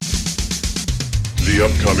The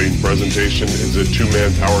upcoming presentation is a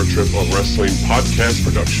two-man power trip of wrestling podcast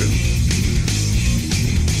production.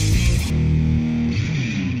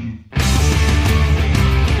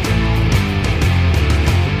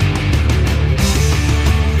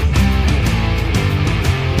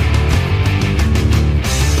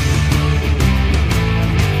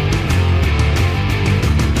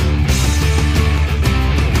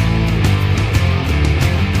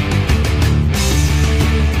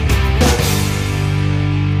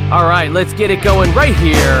 All right, let's get it going right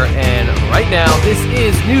here and right now. This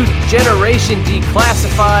is New Generation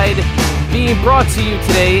Declassified, being brought to you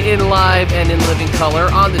today in live and in living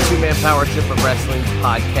color on the two-man power trip of wrestling's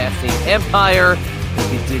podcasting empire.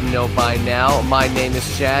 If you didn't know by now, my name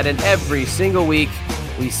is Chad, and every single week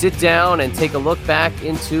we sit down and take a look back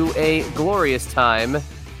into a glorious time,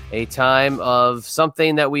 a time of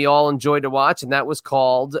something that we all enjoyed to watch, and that was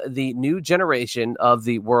called the New Generation of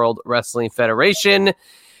the World Wrestling Federation.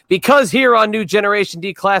 Because here on New Generation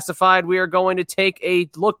Declassified, we are going to take a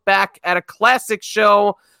look back at a classic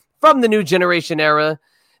show from the New Generation era,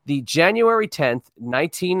 the January 10th,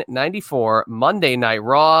 1994 Monday Night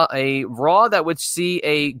Raw, a Raw that would see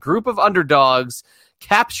a group of underdogs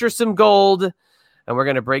capture some gold, and we're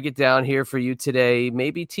going to break it down here for you today,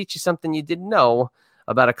 maybe teach you something you didn't know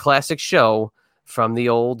about a classic show from the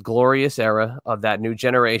old glorious era of that new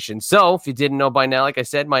generation. So if you didn't know by now, like I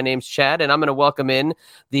said, my name's Chad, and I'm going to welcome in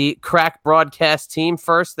the crack broadcast team.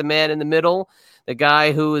 First, the man in the middle, the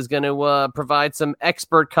guy who is going to provide some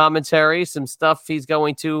expert commentary, some stuff he's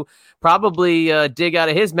going to probably dig out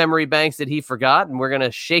of his memory banks that he forgot, and we're going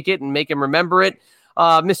to shake it and make him remember it.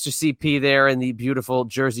 Mr. CP there in the beautiful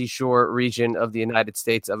Jersey Shore region of the United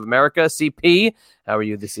States of America. CP, how are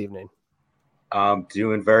you this evening? I'm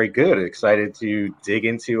doing very good. Excited to dig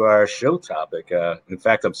into our show topic. In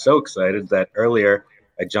fact, I'm so excited that earlier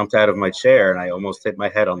I jumped out of my chair and I almost hit my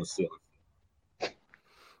head on the ceiling.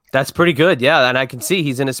 That's pretty good. Yeah, and I can see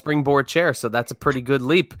he's in a springboard chair, so that's a pretty good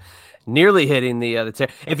leap. Nearly hitting the chair.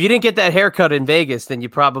 If you didn't get that haircut in Vegas, then you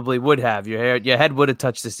probably would have. Your head would have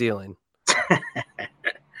touched the ceiling.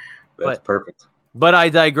 That's perfect. But I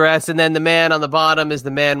digress. And then the man on the bottom is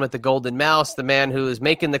the man with the golden mouse, the man who is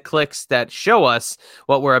making the clicks that show us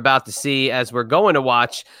what we're about to see as we're going to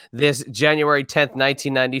watch this January 10th,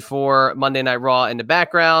 1994 Monday Night Raw in the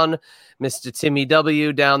background. Mr. Timmy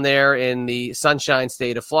W. down there in the Sunshine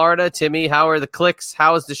State of Florida. Timmy, how are the clicks?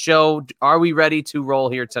 How is the show? Are we ready to roll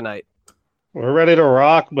here tonight? We're ready to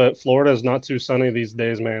rock, but Florida is not too sunny these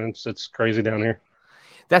days, man. It's crazy down here.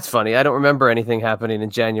 That's funny. I don't remember anything happening in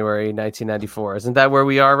January 1994. Isn't that where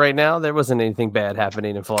we are right now? There wasn't anything bad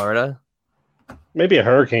happening in Florida. Maybe a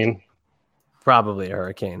hurricane. Probably a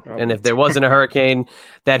hurricane. And if there wasn't a hurricane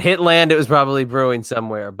that hit land, it was probably brewing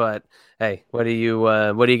somewhere. But hey, what are you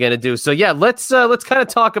going to do? So yeah, let's kind of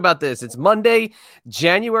talk about this. It's Monday,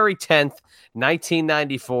 January 10th,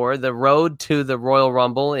 1994. The road to the Royal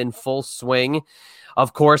Rumble in full swing.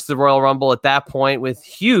 Of course, the Royal Rumble at that point with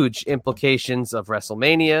huge implications of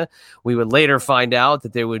WrestleMania. We would later find out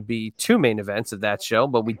that there would be two main events of that show,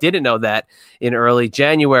 but we didn't know that in early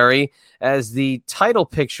January as the title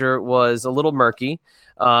picture was a little murky.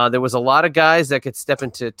 There was a lot of guys that could step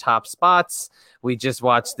into top spots. We just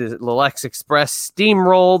watched the Lex Express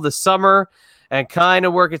steamroll the summer and kind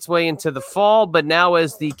of work its way into the fall. But now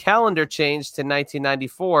as the calendar changed to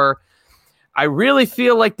 1994, I really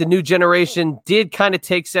feel like the new generation did kind of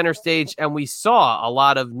take center stage, and we saw a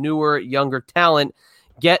lot of newer, younger talent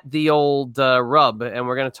get the old rub, and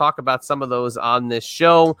we're going to talk about some of those on this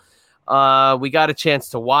show. We got a chance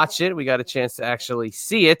to watch it. We got a chance to actually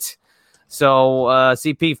see it. So,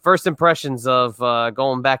 CP, first impressions of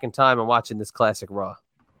going back in time and watching this classic Raw.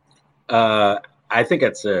 I think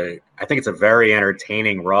it's a very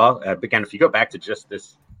entertaining Raw. Again, if you go back to just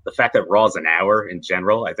this, the fact that Raw is an hour in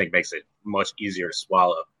general, I think makes it much easier to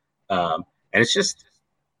swallow. And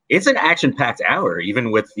it's an action-packed hour, even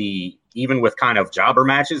with kind of jobber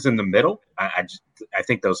matches in the middle. I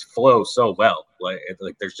think those flow so well. Like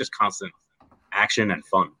there's just constant action and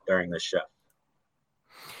fun during this show.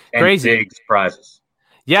 And crazy big surprises.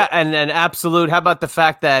 Yeah, and absolute. How about the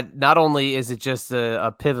fact that not only is it just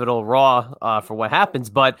a pivotal Raw for what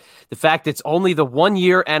happens, but the fact it's only the 1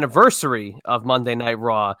 year anniversary of Monday Night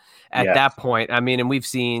Raw at that point. I mean, and we've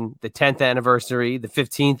seen the 10th anniversary, the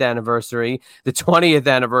 15th anniversary, the 20th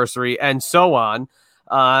anniversary, and so on.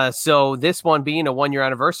 So this one being a 1 year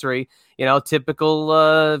anniversary, typical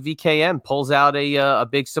VKM pulls out a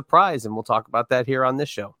big surprise, and we'll talk about that here on this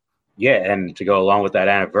show. Yeah, and to go along with that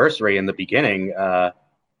anniversary in the beginning,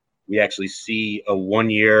 we actually see a 1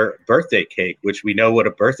 year birthday cake, which we know what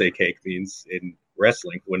a birthday cake means in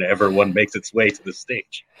wrestling whenever one makes its way to the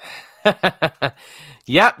stage.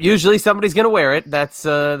 Yep, usually somebody's going to wear it. That's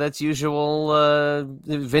usual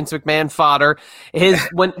Vince McMahon fodder.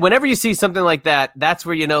 Whenever you see something like that, that's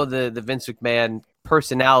where you know the Vince McMahon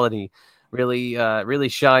personality really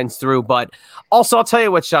shines through. But also, I'll tell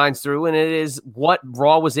you what shines through, and it is what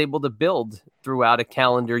Raw was able to build throughout a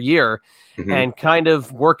calendar year. Mm-hmm. And kind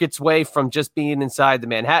of work its way from just being inside the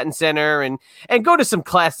Manhattan Center and go to some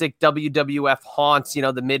classic WWF haunts,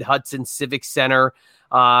 the Mid-Hudson Civic Center,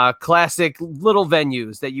 classic little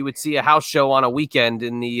venues that you would see a house show on a weekend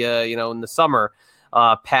in the in the summer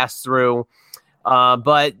pass through.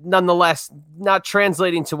 But nonetheless, not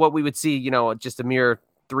translating to what we would see, just a mere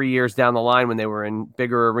 3 years down the line when they were in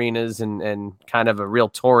bigger arenas and kind of a real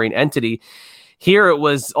touring entity. Here it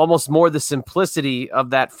was almost more the simplicity of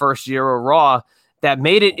that first year of Raw that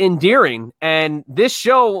made it endearing. And this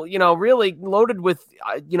show, really loaded with,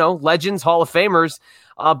 legends, Hall of Famers.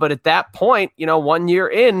 But at that point, 1 year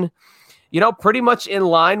in, pretty much in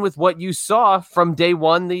line with what you saw from day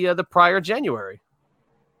one, the prior January.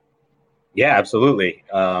 Yeah, absolutely.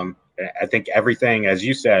 I think everything, as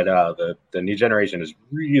you said, the new generation is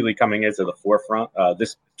really coming into the forefront.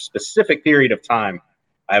 This specific period of time,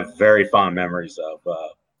 I have very fond memories of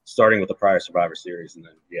starting with the prior Survivor Series and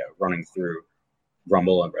then running through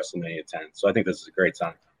Rumble and WrestleMania 10. So I think this is a great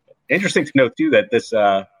time. Interesting to note too that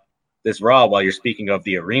this Raw, while you're speaking of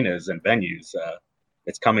the arenas and venues,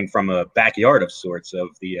 it's coming from a backyard of sorts of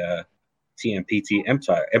the TMPT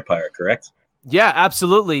Empire, correct? Yeah,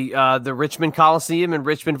 absolutely. The Richmond Coliseum in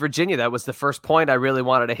Richmond, Virginia. That was the first point I really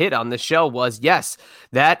wanted to hit on this show was, yes,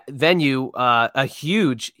 that venue, a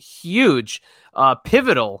huge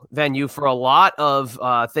pivotal venue for a lot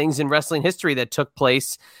of things in wrestling history that took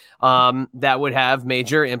place that would have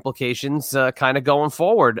major implications kind of going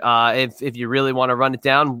forward. If you really want to run it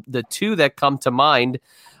down, the two that come to mind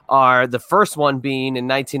are the first one being in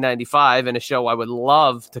 1995, and a show I would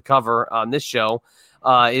love to cover on this show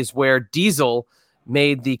is where Diesel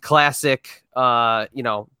made the classic, babyface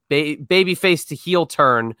to heel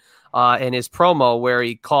turn in his promo where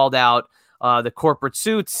he called out the corporate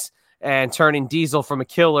suits and turning Diesel from a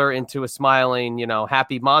killer into a smiling,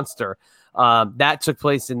 happy monster. That took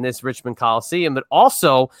place in this Richmond Coliseum, but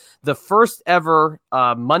also the first ever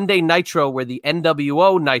Monday Nitro where the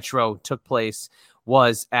NWO Nitro took place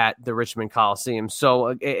was at the Richmond Coliseum.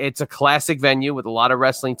 So it's a classic venue with a lot of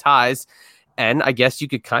wrestling ties. And I guess you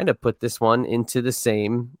could kind of put this one into the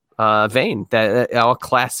same vein, that a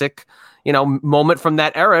classic, moment from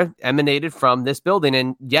that era emanated from this building.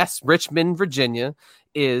 And yes, Richmond, Virginia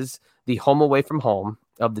is the home away from home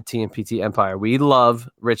of the TMPT Empire. We love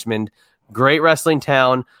Richmond. Great wrestling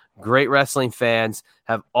town, great wrestling fans,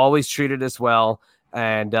 have always treated us well.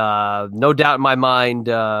 And no doubt in my mind,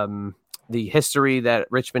 the history that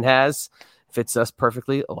Richmond has fits us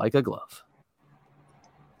perfectly like a glove.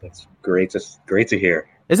 That's great to hear.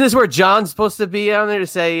 Isn't this where John's supposed to be on there to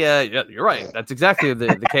say, yeah, you're right. That's exactly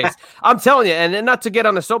the case. I'm telling you, and not to get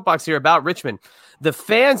on the soapbox here about Richmond, the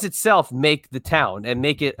fans itself make the town and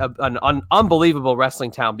make it an unbelievable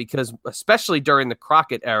wrestling town because especially during the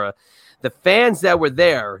Crockett era, the fans that were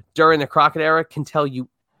there during the Crockett era can tell you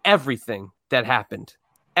everything that happened.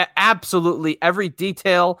 Absolutely every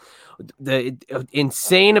detail, the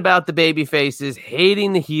insane about the baby faces,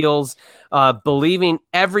 hating the heels, believing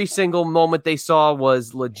every single moment they saw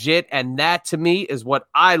was legit. And that to me is what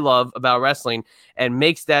I love about wrestling and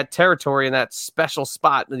makes that territory and that special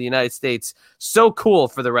spot in the United States so cool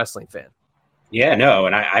for the wrestling fan. Yeah, no.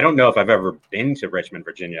 And I don't know if I've ever been to Richmond,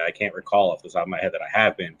 Virginia. I can't recall off the top of my head that I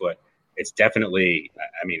have been, but it's definitely,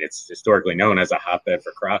 it's historically known as a hotbed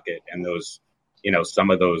for Crockett, and those, some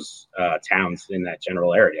of those towns in that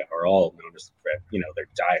general area are all known as, they're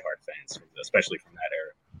diehard fans, especially from that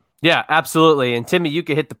era. Yeah, absolutely. And Timmy, you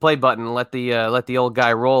could hit the play button and let the old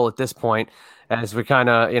guy roll at this point as we kind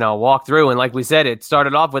of, walk through. And like we said, it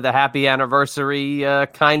started off with a happy anniversary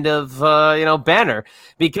kind of, banner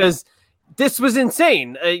because this was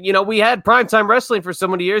insane. We had primetime wrestling for so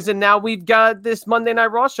many years, and now we've got this Monday Night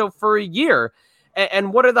Raw show for a year.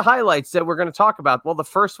 And what are the highlights that we're going to talk about? Well, the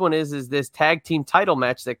first one is this tag team title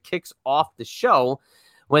match that kicks off the show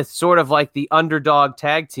with sort of like the underdog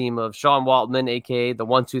tag team of Sean Waltman, a.k.a. the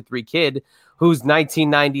 1-2-3 Kid, whose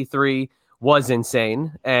 1993 was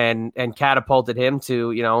insane and catapulted him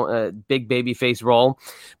to, a big babyface role.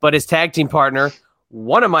 But his tag team partner,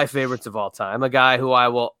 one of my favorites of all time, a guy who I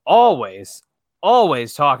will always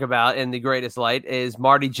talk about in the greatest light, is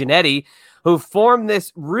Marty Jannetty, who formed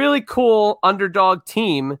this really cool underdog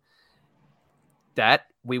team that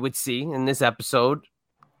we would see in this episode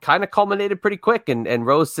kind of culminated pretty quick and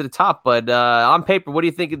rose to the top. But on paper, what do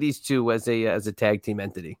you think of these two as a tag team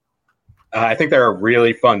entity? I think they're a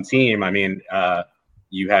really fun team. I mean,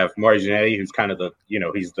 you have Marty Jannetty, who's kind of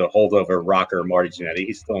he's the holdover rocker Marty Jannetty.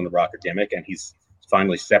 He's still in the rocker gimmick, and he's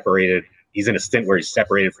finally separated. He's in a stint where he's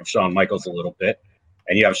separated from Shawn Michaels a little bit.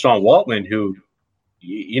 And you have Sean Waltman, who,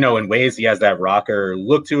 in ways he has that rocker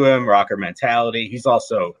look to him, rocker mentality.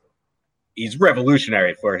 He's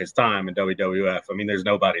revolutionary for his time in WWF. I mean, there's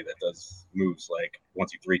nobody that does moves like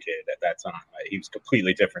 1-2-3 Kid at that time. He was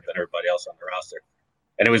completely different than everybody else on the roster.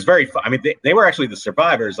 And it was very fun. I mean, they were actually the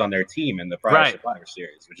survivors on their team in the prior Survivor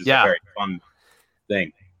Series, which is a very fun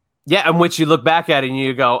thing. Yeah, in which you look back at it and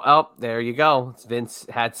you go, oh, there you go. Vince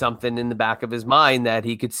had something in the back of his mind that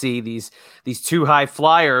he could see these two high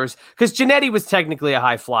flyers. Because Jannetty was technically a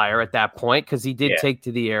high flyer at that point because he did take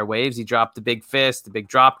to the airwaves. He dropped the big fist, the big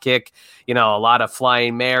drop kick, a lot of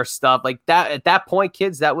flying mare stuff. Like that at that point,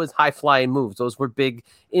 kids, that was high flying moves. Those were big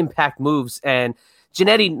impact moves. And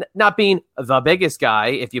Jannetty, not being the biggest guy,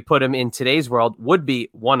 if you put him in today's world, would be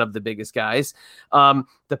one of the biggest guys.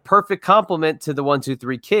 The perfect complement to the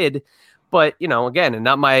 1-2-3 Kid. But, again, and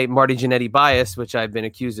not my Marty Jannetty bias, which I've been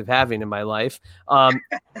accused of having in my life.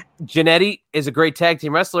 Jannetty is a great tag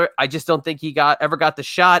team wrestler. I just don't think he ever got the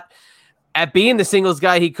shot at being the singles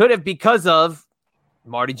guy he could have because of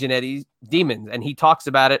Marty Jannetty's demons, and he talks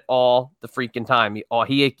about it all the freaking time.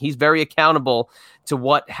 He's very accountable to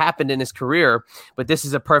what happened in his career, but this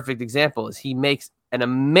is a perfect example. Is he makes an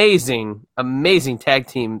amazing tag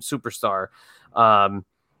team superstar.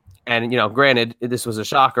 And granted, this was a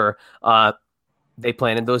shocker. They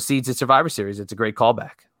planted those seeds at Survivor Series. It's a great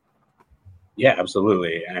callback. Yeah,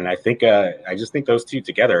 absolutely. And I think I just think those two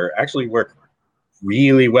together actually work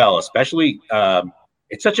really well, especially.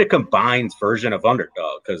 It's such a combined version of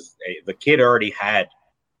underdog because the Kid already had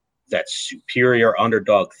that superior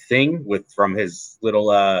underdog thing from his little,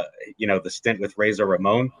 the stint with Razor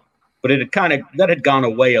Ramon, but that had gone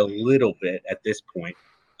away a little bit at this point.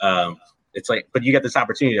 It's like, but you get this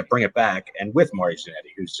opportunity to bring it back, and with Marty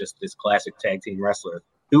Jannetty, who's just this classic tag team wrestler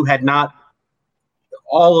who had not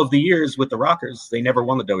all of the years with the Rockers, they never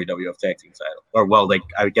won the WWF Tag Team title. Or, well,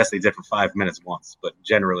 I guess they did for 5 minutes once, but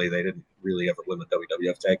generally they didn't really ever win the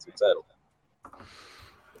WWF Tag Team title.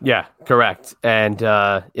 Yeah, correct. And,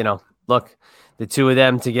 look, the two of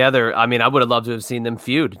them together, I mean, I would have loved to have seen them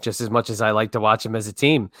feud just as much as I like to watch them as a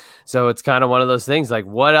team. So it's kind of one of those things, like,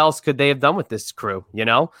 what else could they have done with this crew?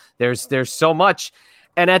 There's so much.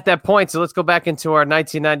 And at that point, so let's go back into our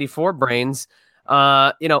 1994 brains.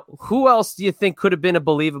 Who else do you think could have been a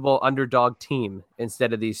believable underdog team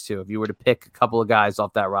instead of these two? If you were to pick a couple of guys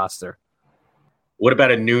off that roster, what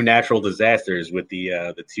about a new natural disasters with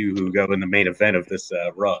the two who go in the main event of this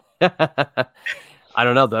Raw? I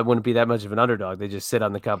don't know. That wouldn't be that much of an underdog. They just sit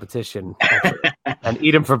on the competition and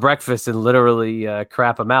eat them for breakfast and literally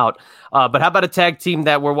crap them out. But how about a tag team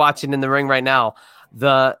that we're watching in the ring right now?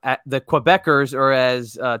 The Quebecers, or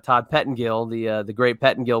as Todd Pettengill, the great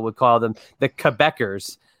Pettengill would call them, the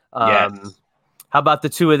Quebecers. Yes. How about the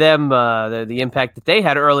two of them? The impact that they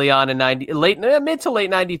had early on in mid to late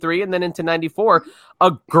 '93, and then into '94,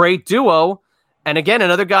 a great duo. And again,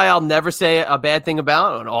 another guy I'll never say a bad thing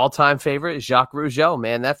about, an all-time favorite, is Jacques Rougeau.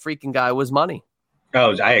 Man, that freaking guy was money.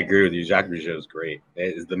 Oh, I agree with you. Jacques Rougeau is great.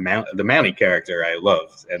 It is the Mountie character I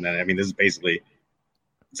love, and then this is basically.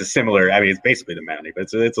 It's it's basically the Mountie, but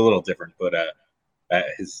it's a little different. But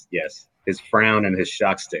his frown and his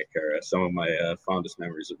shock stick are some of my fondest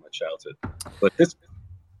memories of my childhood. But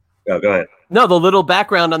go ahead. No, the little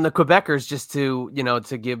background on the Quebecers, just to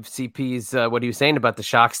give CP's what he was saying about the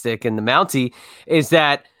shock stick and the Mountie, is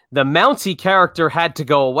that the Mountie character had to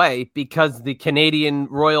go away because the Canadian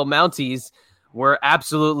Royal Mounties were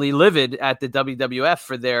absolutely livid at the WWF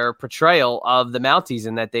for their portrayal of the Mounties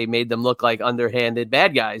and that they made them look like underhanded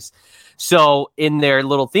bad guys. So in their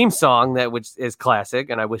little theme song, which is classic,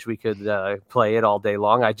 and I wish we could play it all day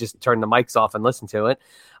long. I just turned the mics off and listened to it.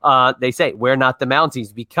 They say, we're not the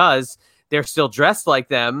Mounties, because they're still dressed like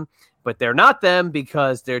them, but they're not them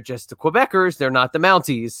because they're just the Quebecers. They're not the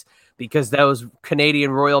Mounties, because those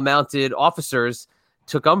Canadian Royal Mounted officers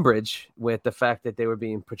took umbrage with the fact that they were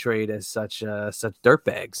being portrayed as such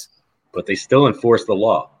dirtbags. But they still enforce the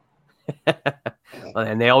law.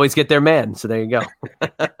 And they always get their man, so there you go.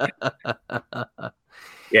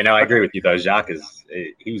 Yeah, no, I agree with you, though. Jacques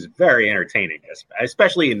he was very entertaining,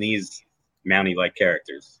 especially in these Mountie-like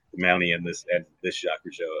characters. The Mountie and this Jacques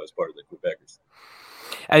Rougeau as part of the Quebecers.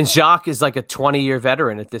 And Jacques is like a 20-year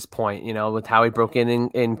veteran at this point, with how he broke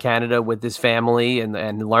in Canada with his family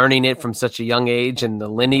and learning it from such a young age, and the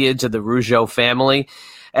lineage of the Rougeau family.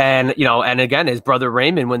 And, and again, his brother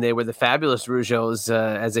Raymond, when they were the Fabulous Rougeaus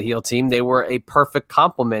as a heel team, they were a perfect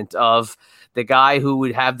complement of the guy who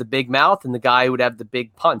would have the big mouth and the guy who would have the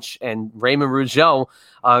big punch. And Raymond Rougeau,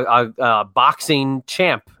 a boxing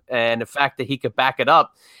champ, and the fact that he could back it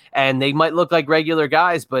up. And they might look like regular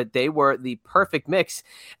guys, but they were the perfect mix.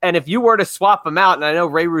 And if you were to swap them out, and I know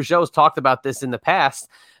Ray Rougeau's talked about this in the past,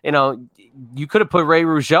 you could have put Ray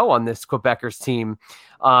Rougeau on this Quebecers team.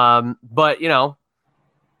 But,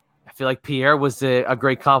 I feel like Pierre was a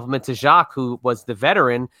great compliment to Jacques, who was the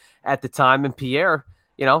veteran at the time. And Pierre,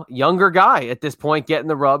 younger guy at this point, getting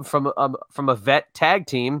the rub from a vet tag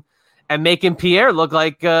team and making Pierre look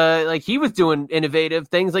like he was doing innovative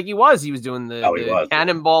things like he was. He was doing the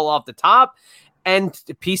cannonball off the top. And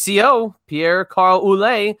PCO, Pierre Carl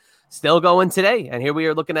Ouellet, still going today. And here we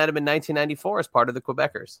are looking at him in 1994 as part of the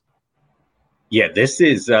Quebecers. Yeah, this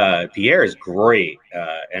is Pierre is great.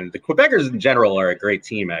 And the Quebecers in general are a great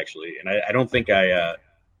team, actually. And I don't think I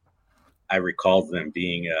recall them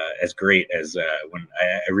being as great as when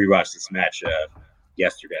I rewatched this match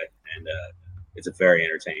yesterday. And it's a very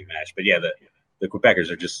entertaining match. But yeah, the Quebecers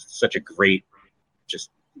are just such a great,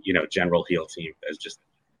 general heel team. As just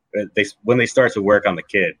when they start to work on the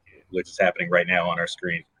kid, which is happening right now on our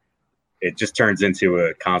screen, it just turns into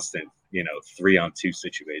a constant, 3-on-2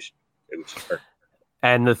 situation, which is perfect.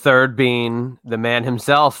 And the third being the man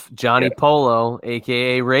himself, Johnny Polo,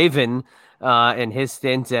 aka Raven, and his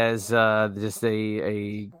stint as just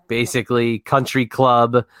a basically country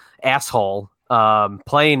club asshole,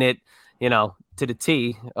 playing it, to the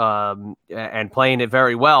T, and playing it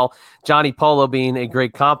very well. Johnny Polo being a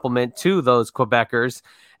great compliment to those Quebecers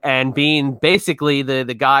and being basically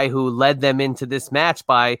the guy who led them into this match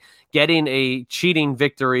by getting a cheating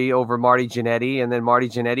victory over Marty Jannetty, and then Marty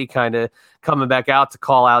Jannetty kind of coming back out to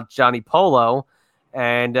call out Johnny Polo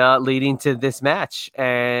and leading to this match.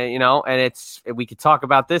 And, and we could talk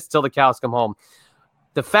about this till the cows come home.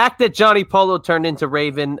 The fact that Johnny Polo turned into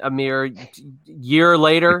Raven a mere year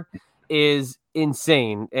later is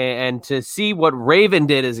insane. And to see what Raven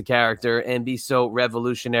did as a character and be so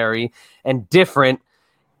revolutionary and different,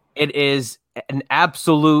 it is an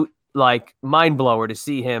absolute mind blower to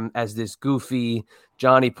see him as this goofy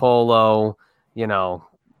Johnny Polo,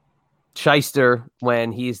 shyster,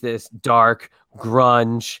 when he's this dark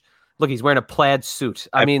grunge. Look, he's wearing a plaid suit.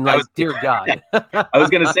 Dear God. I was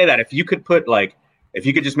going to say that if you could put if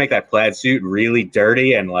you could just make that plaid suit really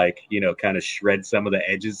dirty and kind of shred some of the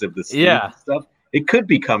edges of the suit and stuff, it could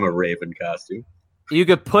become a Raven costume. You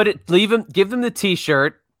could give him the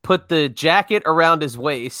t-shirt, put the jacket around his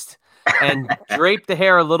waist, and drape the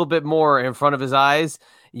hair a little bit more in front of his eyes.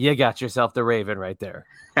 You got yourself the Raven right there.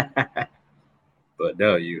 But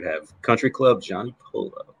no, you have Country Club Johnny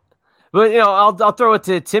Polo. But, I'll throw it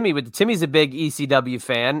to Timmy. But Timmy's a big ECW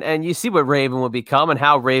fan, and you see what Raven will become and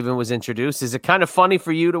how Raven was introduced. Is it kind of funny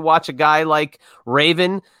for you to watch a guy like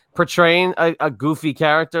Raven portraying a goofy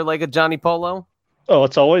character like a Johnny Polo? Oh,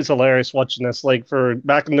 it's always hilarious watching this. For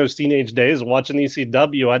back in those teenage days, watching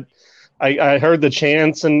ECW, I heard the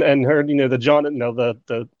chants and heard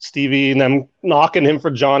the Stevie and them knocking him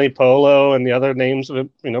for Johnny Polo and the other names of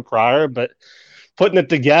it, prior, but putting it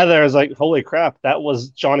together, I was like, holy crap, that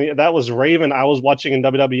was Raven I was watching in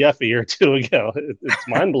WWF a year or two ago. It's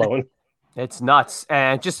mind blowing. It's nuts.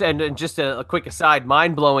 And just a quick aside,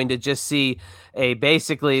 mind blowing to just see a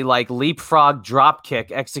basically leapfrog drop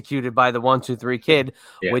kick executed by the 1-2-3 Kid,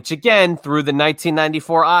 which again, through the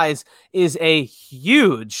 1994 eyes, is a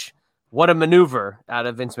huge what a maneuver out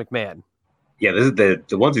of Vince McMahon. Yeah, this is the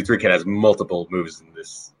 1-2-3 Kid has multiple moves in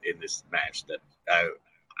this match that I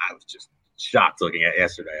was just shocked looking at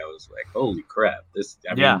yesterday. I was like, holy crap.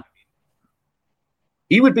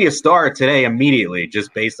 He would be a star today immediately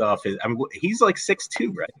just based off his he's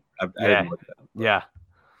 6'2", right? Yeah.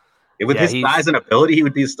 With his size and ability, he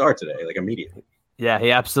would be a star today, immediately. Yeah,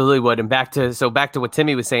 he absolutely would. And back to what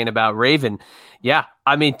Timmy was saying about Raven. Yeah,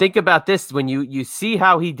 think about this. When you see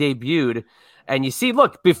how he debuted, and you see,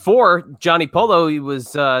 look, before Johnny Polo, he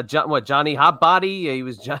was Johnny Hot Body. He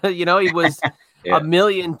was, he was a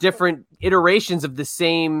million different iterations of the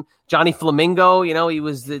same Johnny Flamingo. He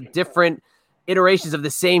was the different iterations of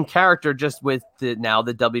the same character, just with the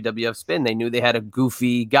WWF spin. They knew they had a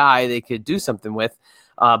goofy guy they could do something with.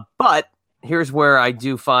 But here's where I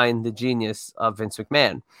do find the genius of Vince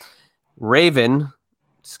McMahon. Raven,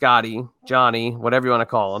 Scotty, Johnny, whatever you want to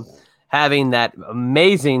call him, having that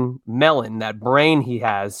amazing melon, that brain he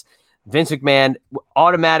has, Vince McMahon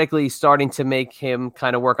automatically starting to make him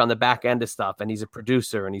kind of work on the back end of stuff. And he's a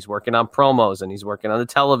producer and he's working on promos and he's working on the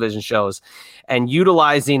television shows and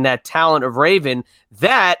utilizing that talent of Raven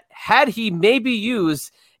that had he maybe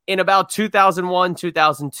used in about 2001,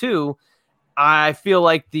 2002, I feel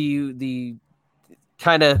like the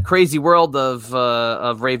kind of crazy world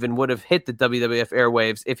of Raven would have hit the WWF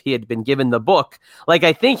airwaves if he had been given the book. Like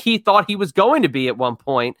I think he thought he was going to be at one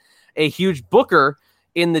point a huge booker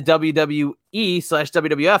in the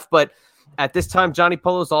WWE/WWF, but at this time, Johnny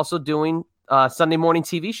Polo is also doing Sunday morning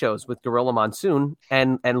TV shows with Gorilla Monsoon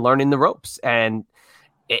and learning the ropes, and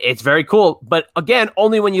it's very cool. But again,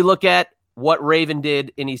 only when you look at what Raven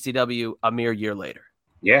did in ECW a mere year later.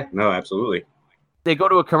 Yeah, no, absolutely. They go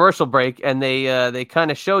to a commercial break, and they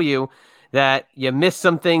kind of show you that you missed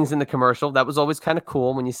some things in the commercial. That was always kind of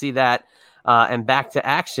cool when you see that, and back to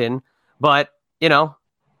action. But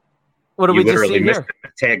what do we just see here?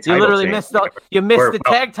 You literally missed the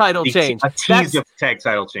tag title change. A tease of tag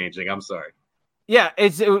title changing. I'm sorry. Yeah,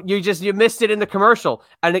 you missed it in the commercial.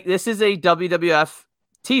 And this is a WWF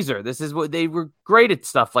teaser. This is what they were great at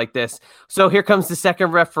stuff like this. So here comes the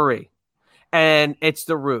second referee. And it's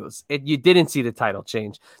the ruse. You didn't see the title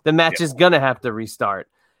change. The match is gonna have to restart.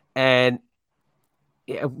 And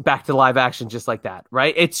back to live action just like that,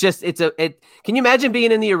 right? Can you imagine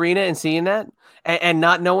being in the arena and seeing that and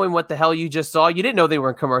not knowing what the hell you just saw? You didn't know they were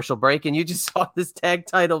in commercial break and you just saw this tag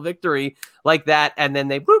title victory like that, and then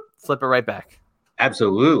they flip it right back.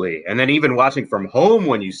 Absolutely. And then even watching from home,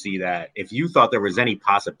 when you see that, if you thought there was any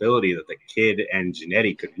possibility that the Kid and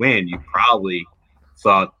Jannetty could win, you probably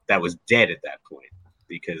thought that was dead at that point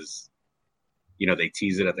because they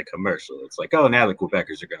tease it at the commercial. It's like, oh, now the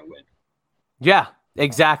Quebecers are going to win. Yeah.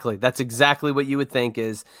 Exactly. That's exactly what you would think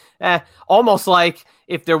is almost like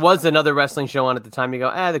if there was another wrestling show on at the time, you go,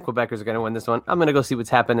 the Quebecers are going to win this one. I'm going to go see what's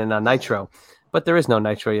happening on Nitro. But there is no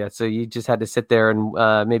Nitro yet. So you just had to sit there and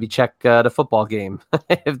maybe check the football game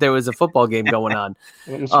if there was a football game going on.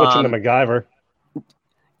 I'm switching to MacGyver.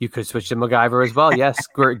 You could switch to MacGyver as well. Yes.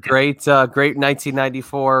 Great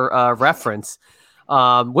 1994 reference,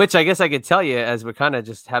 which I guess I could tell you as we're kind of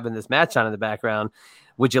just having this match on in the background.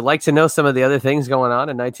 Would you like to know some of the other things going on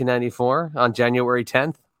in 1994 on January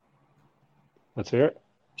 10th? Let's hear it.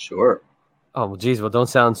 Sure. Oh, well, geez. Well, don't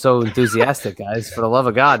sound so enthusiastic, guys, for the love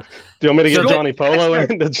of God. Do you want me to get Johnny Polo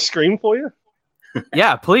in to scream for you?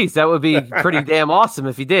 Yeah, please. That would be pretty damn awesome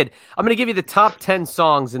if you did. I'm going to give you the top 10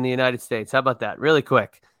 songs in the United States. How about that? Really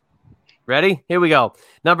quick. Ready? Here we go.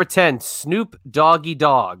 Number 10, Snoop Doggy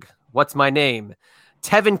Dogg. What's My Name?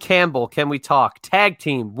 Tevin Campbell, Can We Talk? Tag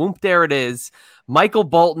Team, Whoop, There It Is. Michael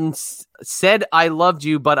Bolton, Said I Loved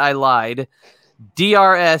You, But I Lied.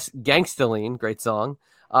 DRS, Gangstaline, great song.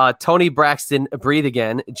 Tony Braxton, Breathe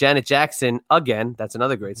Again. Janet Jackson, Again, that's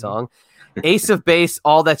another great song. Ace of Base,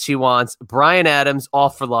 All That She Wants. Bryan Adams, All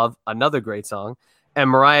for Love, another great song. And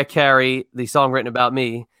Mariah Carey, the song written about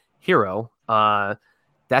me, Hero.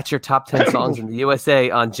 That's your top 10 songs in the USA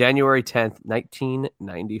on January 10th,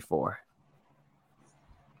 1994.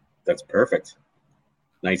 That's perfect.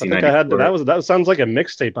 I think I had that sounds like a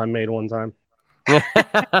mixtape I made one time.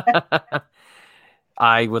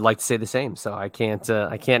 I would like to say the same, so I can't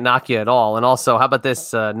knock you at all. And also, how about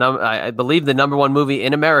this? I believe the number one movie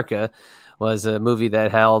in America was a movie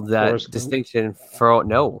that held that distinction for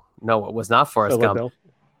no, it was not Forrest Gump.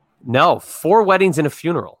 No, 4 Weddings and a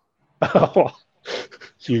Funeral. Oh,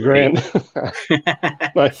 Hugh Grant.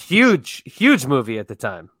 Huge movie at the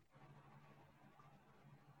time.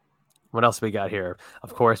 What else we got here?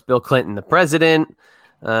 Of course, Bill Clinton, the president.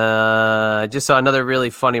 I just saw another really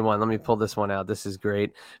funny one. Let me pull this one out. This is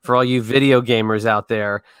great for all you video gamers out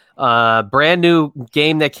there. Brand new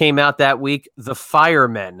game that came out that week, The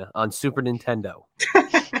Firemen on Super Nintendo.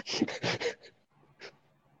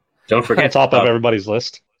 Don't forget, top of everybody's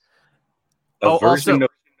list. A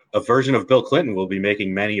version of Bill Clinton will be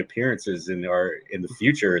making many appearances in the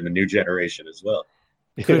future in the new generation as well.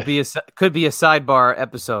 Could be a sidebar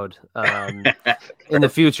episode in the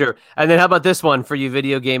future. And then how about this one for you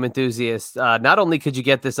video game enthusiasts? Not only could you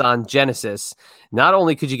get this on Genesis, not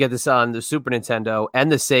only could you get this on the Super Nintendo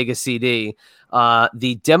and the Sega CD,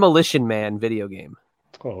 the Demolition Man video game.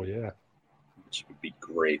 Oh, yeah. Which would be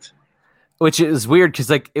great. Which is weird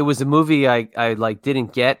because it was a movie I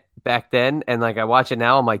didn't get back then, and I watch it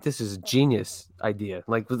now, I'm like, this is a genius idea.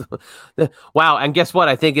 Wow. And guess what?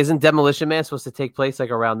 I think isn't Demolition Man supposed to take place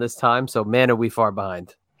around this time? So man, are we far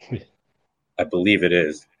behind. I believe it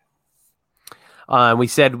is. We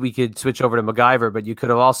said we could switch over to MacGyver, but you could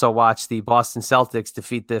have also watched the Boston Celtics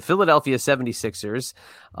defeat the Philadelphia 76ers.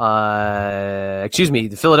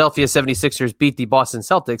 The Philadelphia 76ers beat the Boston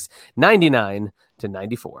Celtics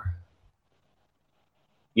 99-94.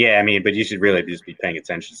 Yeah, I mean, but you should really just be paying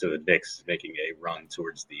attention to the Knicks making a run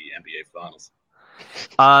towards the NBA Finals.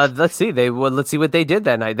 Let's see. Let's see what they did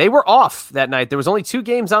that night. They were off that night. There was only 2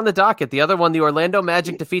 games on the docket. The other one, the Orlando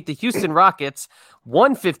Magic defeat the Houston Rockets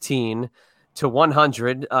 115-100.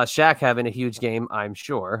 Shaq having a huge game, I'm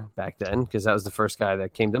sure, back then, because that was the first guy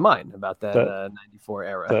that came to mind about that 94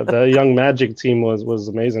 era. The young Magic team was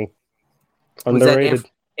amazing. Underrated. Was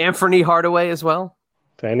that Anthony Hardaway as well?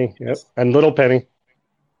 Penny, yep. And Little Penny.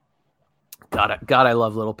 God, I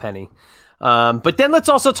love Little Penny. But then let's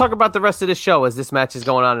also talk about the rest of the show as this match is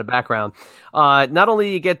going on in the background. Not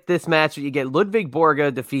only you get this match, but you get Ludwig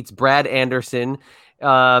Borga defeats Brad Anderson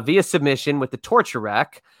via submission with the torture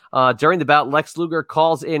rack. During the bout, Lex Luger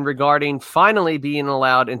calls in regarding finally being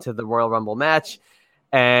allowed into the Royal Rumble match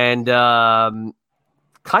and kind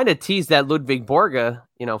of teased that Ludwig Borga,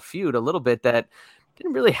 feud a little bit that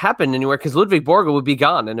didn't really happen anywhere because Ludwig Borga would be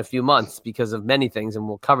gone in a few months because of many things, and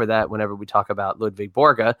we'll cover that whenever we talk about Ludwig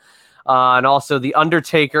Borga. And also The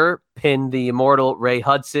Undertaker pinned the immortal Ray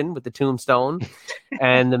Hudson with the tombstone.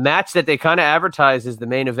 And the match that they kind of advertise as the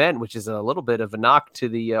main event, which is a little bit of a knock to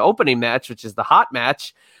the opening match, which is the hot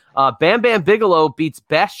match. Bam Bam Bigelow beats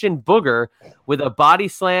Bastion Booger with a body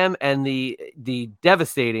slam and the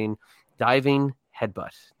devastating diving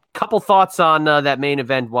headbutt. Couple thoughts on that main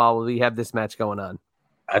event while we have this match going on.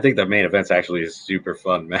 I think the main event's actually a super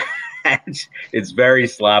fun match. It's very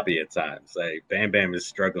sloppy at times. Like Bam Bam is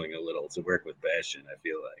struggling a little to work with Bastion, I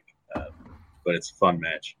feel like, but it's a fun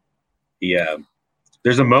match.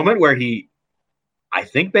 There's a moment where I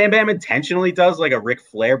think Bam Bam intentionally does like a Ric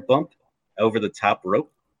Flair bump over the top rope.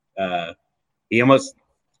 Bastion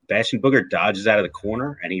Booger dodges out of the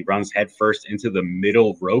corner and he runs headfirst into the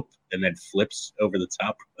middle rope and then flips over the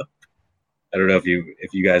top rope. I don't know if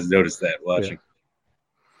you guys noticed that watching. Yeah.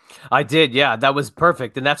 I did, yeah. That was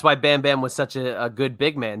perfect, and that's why Bam Bam was such a good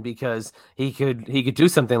big man, because he could do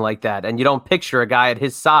something like that, and you don't picture a guy at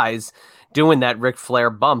his size doing that Ric Flair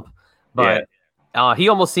bump. But he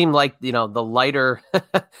almost seemed like the lighter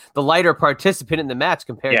participant in the match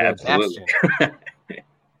compared to Bastion.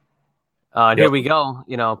 Here we go.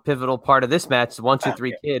 Pivotal part of this match: the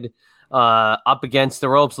 1-2-3 Kid up against the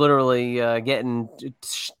ropes, literally getting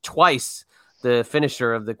twice the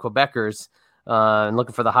finisher of the Quebecers. And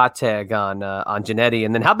looking for the hot tag on Jannetty.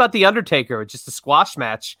 And then how about The Undertaker? Just a squash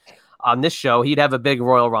match on this show. He'd have a big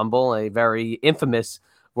Royal Rumble, a very infamous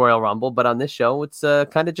Royal Rumble. But on this show, it's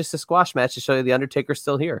kind of just a squash match to show you The Undertaker's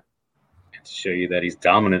still here. To show you that he's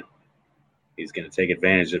dominant. He's going to take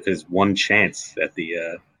advantage of his one chance at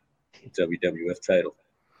the WWF title.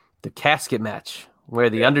 The casket match,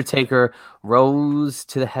 where The Undertaker rose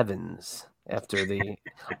to the heavens after the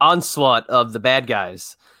onslaught of the bad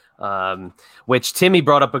guys. Which Timmy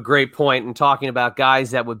brought up a great point in talking about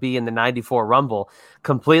guys that would be in the 94 Rumble,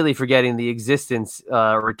 completely forgetting the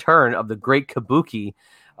return of the Great Kabuki,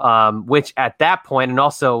 which at that point, and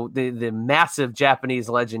also the massive Japanese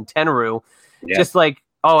legend Tenryu, just like,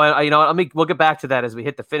 we'll get back to that as we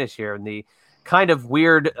hit the finish here, and the kind of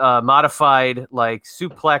weird modified like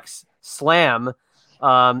suplex slam.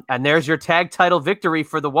 And there's your tag title victory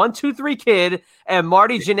for the 1-2-3 Kid and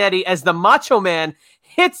Marty Jannetty as the Macho Man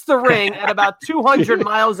hits the ring at about 200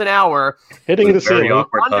 miles an hour. Hitting the ceiling.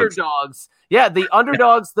 Underdogs. Yeah, the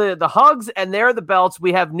underdogs, the hugs, and they're the belts.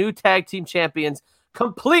 We have new tag team champions.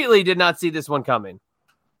 Completely did not see this one coming.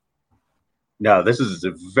 No, this is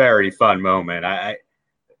a very fun moment.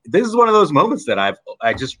 This is one of those moments that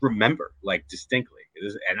I just remember like distinctly.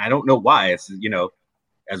 And I don't know why. It's,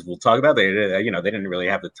 as we'll talk about, they didn't really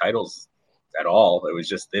have the titles at all. It was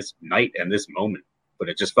just this night and this moment, but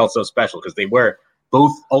it just felt so special because they were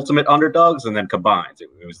both ultimate underdogs and then combined. It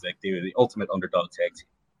was like they were the ultimate underdog tag team.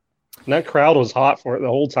 And that crowd was hot for it the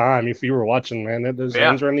whole time. If you were watching, man, those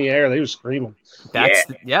hands were in the air. They were screaming.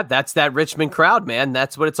 That's that Richmond crowd, man.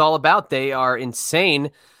 That's what it's all about. They are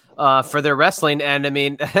insane for their wrestling. And I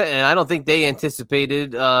mean, and I don't think they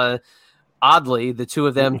anticipated, oddly, the two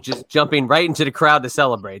of them just jumping right into the crowd to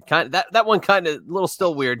celebrate. That one kind of a little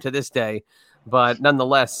still weird to this day, but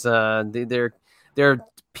nonetheless, they're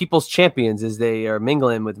people's champions as they are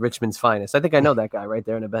mingling with Richmond's finest. I think I know that guy right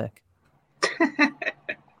there in the back.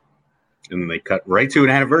 And then they cut right to an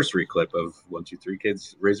anniversary clip of 1-2-3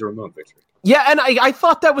 Kids Razor Ramon victory. Yeah, and I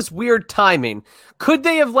thought that was weird timing. Could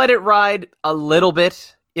they have let it ride a little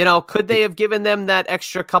bit? Could they have given them that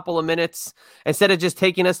extra couple of minutes instead of just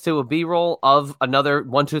taking us to a B-roll of another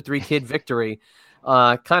 1, 2, 3 Kid victory?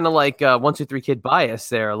 Kind of like 1, 2, 3 Kid bias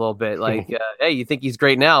there a little bit. Like, hey, you think he's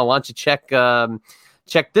great now? Why don't you check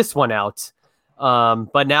this one out?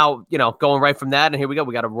 But now, going right from that, and here we go.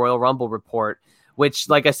 We got a Royal Rumble report, which,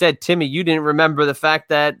 like I said, Timmy, you didn't remember the fact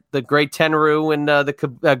that the great Tenryu and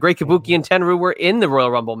the great Kabuki and Tenryu were in the Royal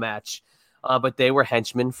Rumble match. But they were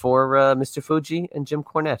henchmen for Mr. Fuji and Jim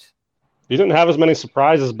Cornette. You didn't have as many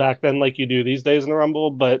surprises back then like you do these days in the Rumble,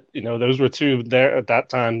 but, those were two there at that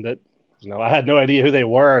time that, I had no idea who they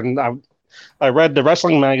were. And I read the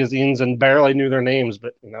wrestling magazines and barely knew their names,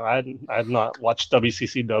 but, I had not watched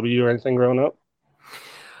WCCW or anything growing up.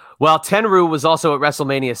 Well, Tenryu was also at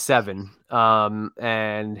WrestleMania 7,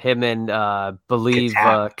 and him and believe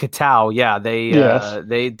Katao,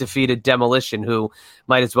 they defeated Demolition, who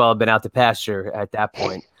might as well have been out to pasture at that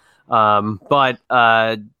point. But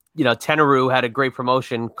Tenryu had a great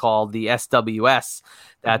promotion called the SWS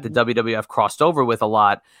that the WWF crossed over with a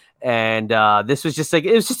lot. And this was just it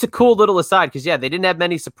was just a cool little aside because, they didn't have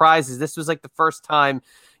many surprises. This was like the first time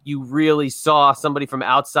you really saw somebody from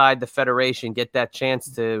outside the Federation get that chance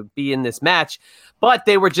to be in this match. But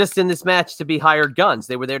they were just in this match to be hired guns.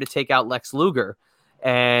 They were there to take out Lex Luger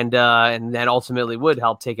and then ultimately would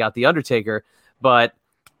help take out The Undertaker. But,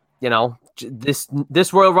 this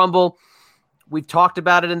Royal Rumble, we've talked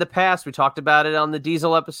about it in the past. We talked about it on the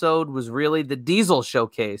Diesel episode, was really the Diesel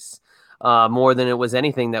showcase more than it was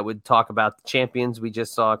anything that would talk about the champions we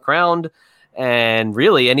just saw crowned. And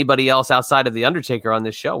really anybody else outside of The Undertaker on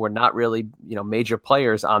this show were not really, major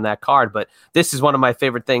players on that card. But this is one of my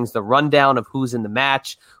favorite things, the rundown of who's in the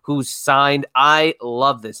match, who's signed. I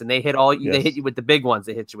love this. And they hit they hit you with the big ones.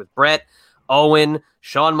 They hit you with Brett, Owen,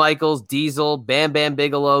 Shawn Michaels, Diesel, Bam Bam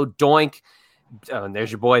Bigelow, Doink. Oh, and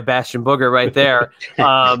there's your boy Bastion Booger right there.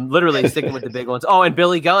 Literally sticking with the big ones. Oh, and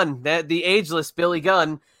Billy Gunn, the ageless Billy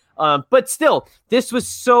Gunn. But still, this was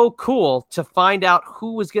so cool to find out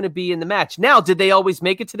who was going to be in the match. Now, did they always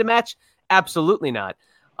make it to the match? Absolutely not.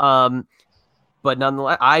 But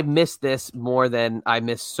nonetheless, I miss this more than I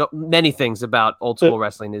miss so many things about old school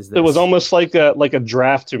wrestling. It was almost like a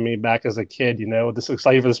draft to me back as a kid. This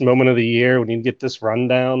excited for this moment of the year when you get this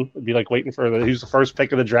rundown. It'd be like waiting for who's the first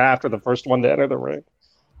pick of the draft or the first one to enter the ring.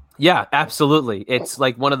 Yeah, absolutely. It's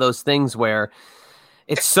like one of those things where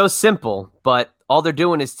it's so simple, but all they're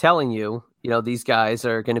doing is telling you, these guys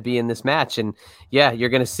are going to be in this match. And you're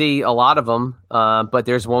going to see a lot of them. But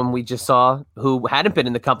there's one we just saw who hadn't been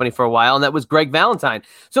in the company for a while, and that was Greg Valentine.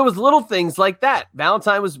 So it was little things like that.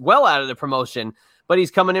 Valentine was well out of the promotion, but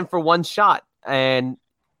he's coming in for one shot. And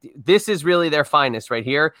this is really their finest right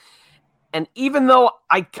here. And even though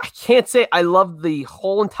I can't say I love the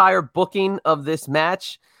whole entire booking of this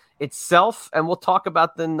match itself, and we'll talk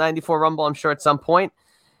about the 94 Rumble, I'm sure, at some point,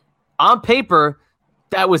 on paper,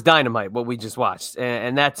 that was dynamite, what we just watched.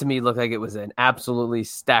 And that, to me, looked like it was an absolutely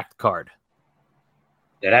stacked card.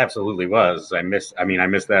 It absolutely was. I missed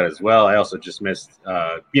that as well. I also just missed,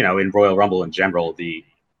 in Royal Rumble in general, the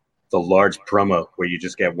large promo where you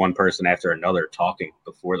just get one person after another talking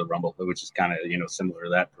before the Rumble, which is kind of, similar to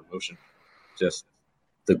that promotion. Just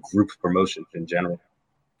the group promotion in general.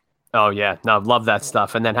 Oh, yeah. No, love that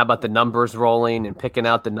stuff. And then how about the numbers rolling and picking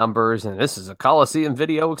out the numbers? And this is a Coliseum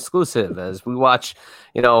video exclusive as we watch,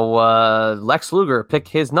 Lex Luger pick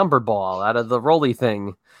his number ball out of the rolly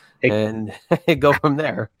thing and go from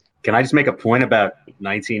there. Can I just make a point about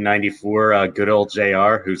 1994 good old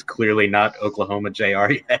JR, who's clearly not Oklahoma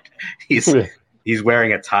JR yet? He's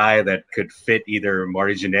wearing a tie that could fit either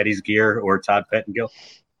Marty Jannetty's gear or Todd Pettengill.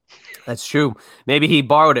 That's true. Maybe he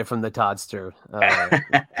borrowed it from the Toddster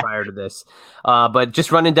prior to this. But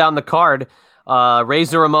just running down the card,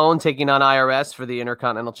 Razor Ramon taking on IRS for the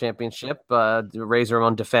Intercontinental Championship. Razor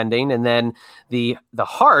Ramon defending. And then the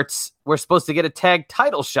Hearts were supposed to get a tag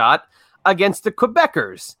title shot against the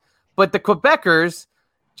Quebecers. But the Quebecers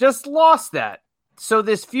just lost that. So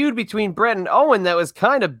this feud between Brett and Owen that was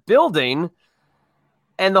kind of building,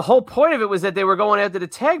 and the whole point of it was that they were going after the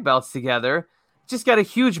tag belts together, just got a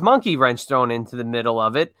huge monkey wrench thrown into the middle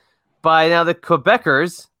of it by now the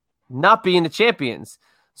Quebecers not being the champions.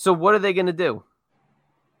 So what are they going to do?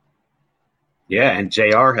 Yeah, and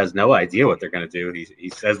JR has no idea what they're going to do. He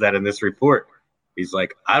says that in this report. He's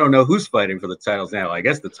like, I don't know who's fighting for the titles now. I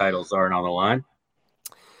guess the titles aren't on the line.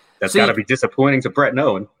 That's got to be disappointing to Brett and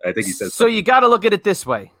Owen. I think he says so. You got to look at it this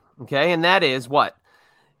way, okay? And that is what?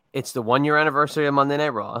 It's the 1 year anniversary of Monday Night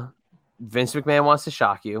Raw. Vince McMahon wants to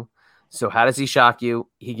shock you. So how does he shock you?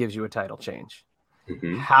 He gives you a title change.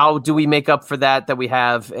 Mm-hmm. How do we make up for that we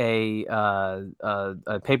have a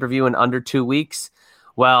pay-per-view in under 2 weeks?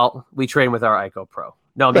 Well, we train with our Ico Pro.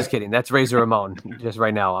 No, I'm just kidding. That's Razor Ramon. Just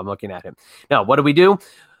right now, I'm looking at him. Now, what do we do?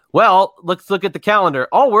 Well, let's look at the calendar.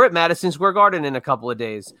 Oh, we're at Madison Square Garden in a couple of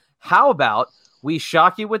days. How about we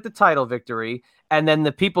shock you with the title victory, and then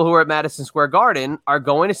the people who are at Madison Square Garden are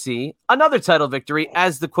going to see another title victory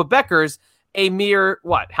as the Quebecers a mere,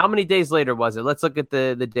 what? How many days later was it? Let's look at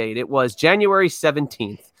the date. It was January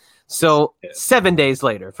 17th. So 7 days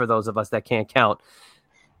later, for those of us that can't count,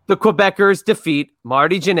 the Quebecers defeat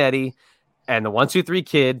Marty Jannetty and the 1-2-3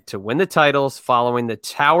 Kid to win the titles following the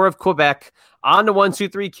Tower of Quebec on the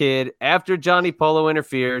 1-2-3 Kid after Johnny Polo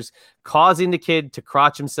interferes, causing the Kid to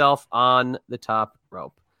crotch himself on the top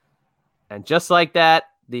rope. And just like that,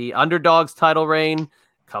 the underdog's title reign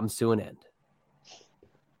comes to an end.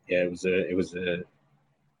 Yeah, it was a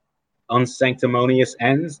unsanctimonious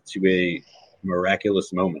end to a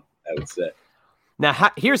miraculous moment, I would say.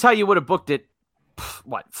 Now, here's how you would have booked it,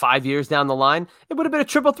 5 years down the line? It would have been a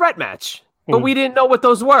triple threat match. But we didn't know what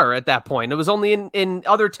those were at that point. It was only in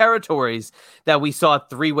other territories that we saw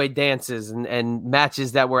three-way dances and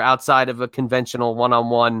matches that were outside of a conventional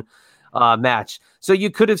one-on-one match. So you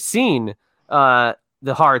could have seen the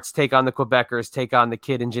Harts take on the Quebecers, take on the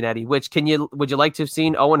Kid and Jannetty. Would you like to have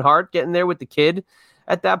seen Owen Hart getting there with the Kid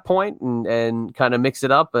at that point and kind of mix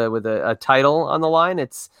it up with a title on the line?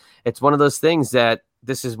 It's one of those things that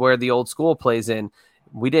this is where the old school plays in.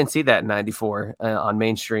 We didn't see that in '94 on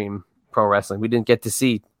mainstream pro wrestling. We didn't get to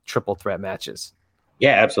see triple threat matches.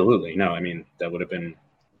 Yeah, absolutely. No, I mean, that would have been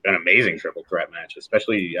an amazing triple threat match,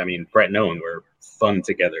 especially, I mean, Brett and Owen were fun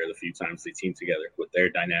together the few times they teamed together with their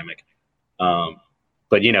dynamic.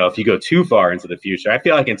 But, you know, if you go too far into the future, I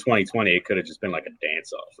feel like in 2020, it could have just been like a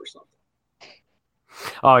dance off or something.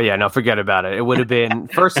 Oh, yeah, no, forget about it. It would have been,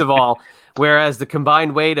 first of all, whereas the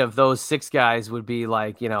combined weight of those six guys would be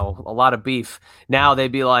like, you know, a lot of beef. Now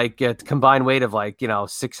they'd be like a combined weight of like, you know,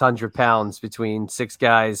 600 pounds between six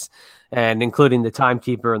guys, and including the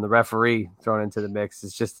timekeeper and the referee thrown into the mix.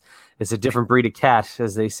 It's a different breed of cat,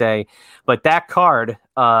 as they say. But that card,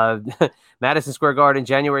 Madison Square Garden,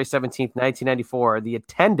 January 17th, 1994, the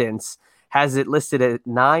attendance has it listed at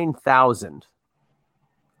 9,000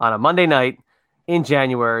 on a Monday night in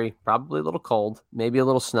January, probably a little cold, maybe a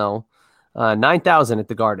little snow. 9,000 at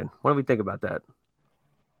the Garden. What do we think about that?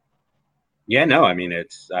 Yeah, no, I mean,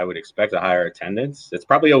 I would expect a higher attendance. It's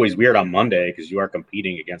probably always weird on Monday because you are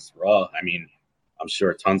competing against Raw. I mean, I'm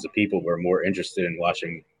sure tons of people were more interested in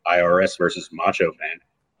watching IRS versus Macho Man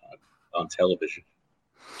on television.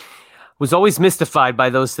 Was always mystified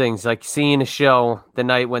by those things, like seeing a show the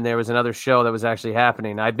night when there was another show that was actually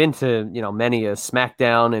happening. I've been to, you know, many a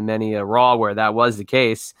SmackDown and many a Raw where that was the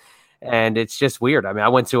case. And it's just weird. I mean, I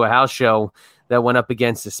went to a house show that went up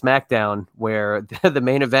against a SmackDown where the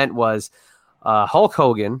main event was Hulk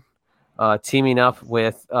Hogan teaming up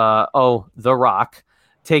with The Rock,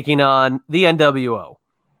 taking on the NWO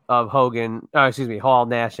of Hall,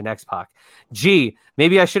 Nash, and X-Pac. Gee,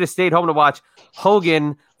 maybe I should have stayed home to watch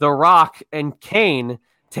Hogan, The Rock, and Kane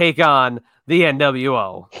take on the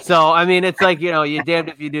NWO. So, I mean, it's like, you know, you're damned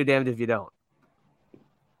if you do, damned if you don't.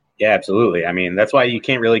 Yeah, absolutely. I mean, that's why you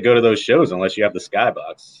can't really go to those shows unless you have the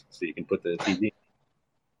Skybox, so you can put the TV.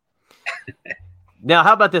 Now,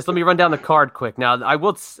 how about this? Let me run down the card quick. Now, I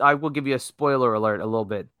will give you a spoiler alert a little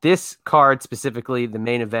bit. This card specifically, the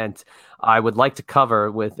main event, I would like to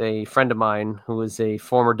cover with a friend of mine who is a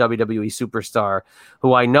former WWE superstar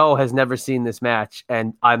who I know has never seen this match.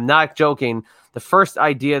 And I'm not joking. The first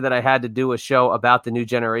idea that I had to do a show about the New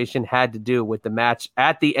Generation had to do with the match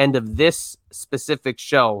at the end of this specific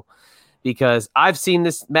show, because I've seen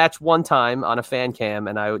this match one time on a fan cam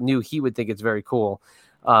and I knew he would think it's very cool.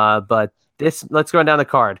 But let's go down the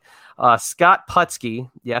card. Scott Putski,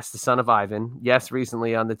 yes, the son of Ivan, yes,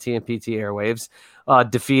 recently on the TMPT airwaves,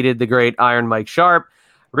 defeated the great Iron Mike Sharp.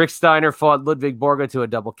 Rick Steiner fought Ludwig Borga to a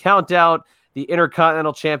double countout. The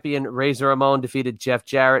Intercontinental Champion Razor Ramon defeated Jeff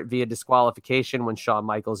Jarrett via disqualification when Shawn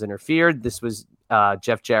Michaels interfered. This was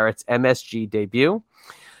Jeff Jarrett's MSG debut.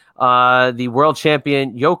 The World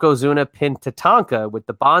Champion Yokozuna pinned Tatanka with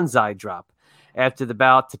the Banzai drop. After the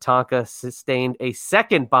bout, Tatanka sustained a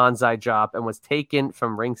second Banzai drop and was taken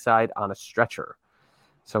from ringside on a stretcher.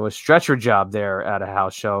 So a stretcher job there at a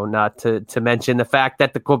house show, not to mention the fact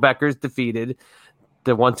that the Quebecers defeated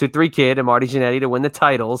the 1-2-3 Kid and Marty Jannetty to win the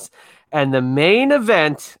titles. And the main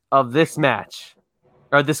event of this match,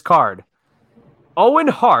 or this card, Owen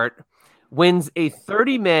Hart wins a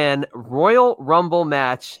 30-man Royal Rumble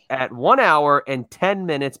match at 1 hour and 10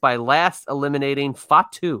 minutes by last eliminating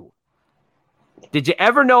Fatu. Did you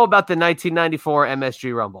ever know about the 1994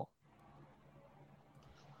 MSG Rumble?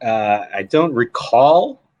 I don't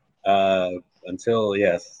recall, until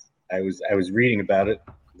yes, I was reading about it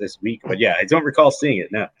this week, but yeah, I don't recall seeing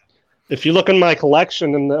it. No. If you look in my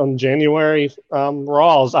collection on January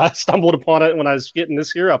Raws, I stumbled upon it when I was getting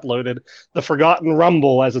this here uploaded. The Forgotten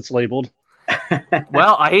Rumble, as it's labeled.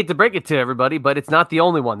 Well, I hate to break it to everybody, but it's not the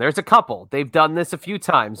only one. There's a couple. They've done this a few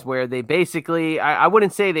times where they basically, I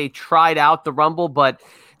wouldn't say they tried out the Rumble, but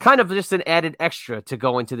kind of just an added extra to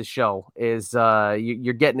go into the show is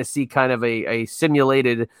you're getting to see kind of a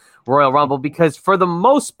simulated Royal Rumble, because for the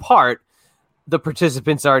most part, the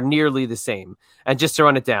participants are nearly the same. And just to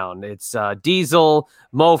run it down, it's Diesel,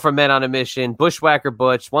 Mo from Men on a Mission, Bushwhacker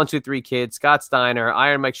Butch, 1-2-3 Kid, Scott Steiner,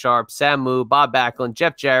 Iron Mike Sharp, Samu, Bob Backlund,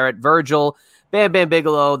 Jeff Jarrett, Virgil, Bam Bam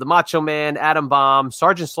Bigelow, the Macho Man, Adam Bomb,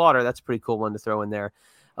 Sergeant Slaughter. That's a pretty cool one to throw in there.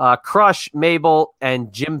 Crush, Mabel,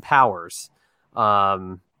 and Jim Powers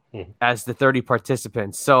as the 30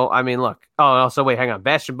 participants. So, I mean, look. Oh, so wait, hang on.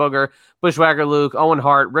 Bastion Booger, Bushwhacker Luke, Owen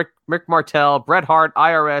Hart, Rick Martel, Bret Hart,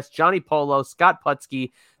 IRS, Johnny Polo, Scott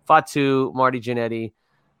Putski, Fatu, Marty Jannetty,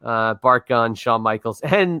 Bart Gunn, Shawn Michaels,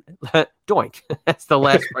 and Doink. That's the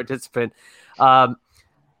last participant. I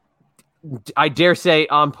dare say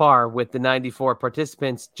on par with the 94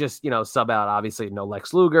 participants, just, sub out, obviously, no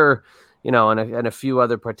Lex Luger, and a few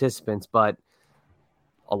other participants. But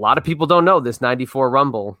a lot of people don't know this 94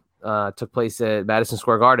 Rumble took place at Madison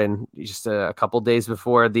Square Garden just a couple days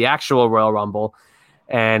before the actual Royal Rumble.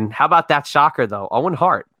 And how about that shocker, though? Owen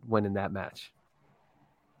Hart winning that match.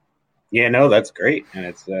 Yeah, no, that's great. And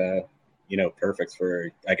it's, perfect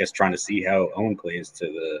for, I guess, trying to see how Owen plays to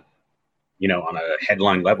the, on a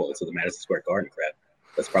headline level to the Madison Square Garden crowd.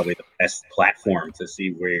 That's probably the best platform to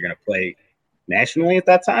see where you're going to play nationally at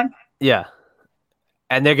that time. Yeah.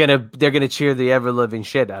 And they're gonna cheer the ever living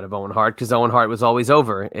shit out of Owen Hart, because Owen Hart was always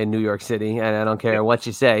over in New York City, and I don't care what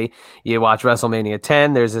you say. You watch WrestleMania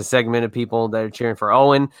 10, there's a segment of people that are cheering for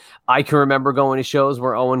Owen. I can remember going to shows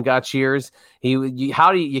where Owen got cheers. You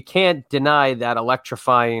can't deny that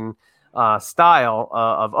electrifying style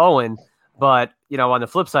of Owen. But on the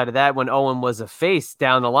flip side of that, when Owen was a face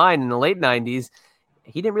down the line in the late 90s,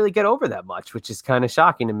 he didn't really get over that much, which is kind of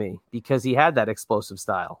shocking to me because he had that explosive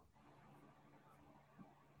style.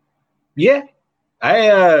 Yeah,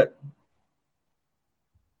 I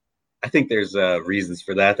think there's reasons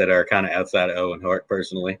for that are kind of outside of Owen Hart.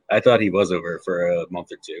 Personally, I thought he was over for a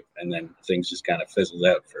month or two, and then things just kind of fizzled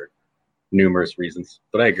out for numerous reasons.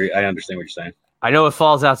 But I agree. I understand what you're saying. I know it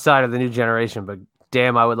falls outside of the new generation, but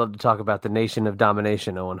damn, I would love to talk about the Nation of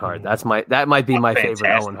Domination, Owen Hart. That might be my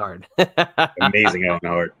favorite Owen Hart. Amazing Owen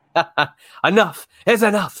Hart. Enough is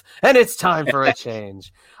enough, and it's time for a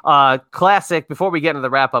change. Classic, before we get into the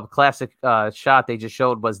wrap-up, classic shot they just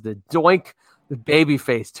showed was the Doink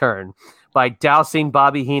babyface turn by dousing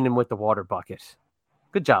Bobby Heenan with the water bucket.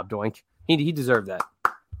 Good job, Doink. He deserved that.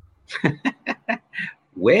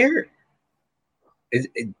 Where is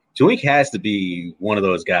it? Doink has to be one of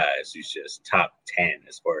those guys who's just top 10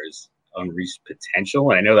 as far as unreached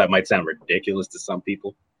potential. And I know that might sound ridiculous to some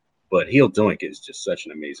people, but heel Doink is just such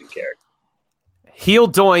an amazing character. Heel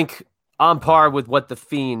Doink on par with what The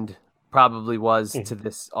Fiend probably was to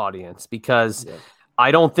this audience, because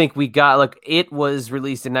I don't think we got, it was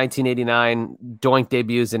released in 1989. Doink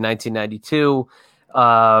debuts in 1992.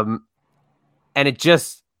 And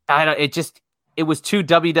it was too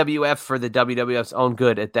WWF for the WWF's own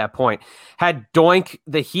good at that point. Had Doink,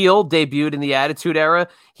 the heel, debuted in the Attitude Era,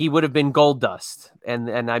 he would have been Goldust.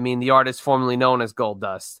 And I mean, the artist formerly known as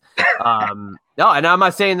Goldust. No, and I'm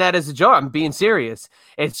not saying that as a joke. I'm being serious.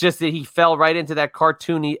 It's just that he fell right into that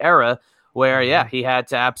cartoony era where, he had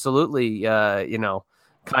to absolutely,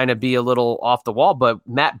 kind of be a little off the wall. But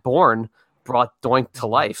Matt Bourne brought Doink to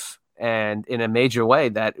life, and in a major way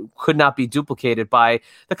that could not be duplicated by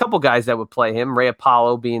the couple guys that would play him, Ray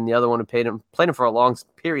Apollo being the other one who played him for a long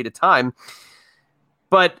period of time.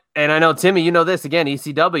 But, and I know, Timmy, you know this, again,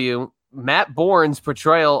 ECW, Matt Bourne's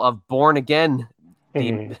portrayal of Born Again,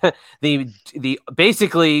 the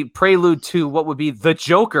basically prelude to what would be the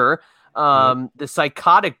Joker, the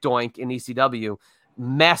psychotic Doink in ECW,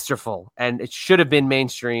 masterful, and it should have been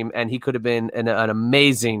mainstream, and he could have been an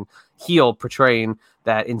amazing heel portraying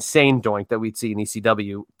that insane Doink that we'd see in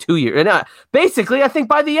ECW 2 years. And basically, I think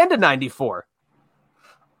by the end of 94.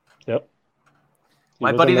 Yep.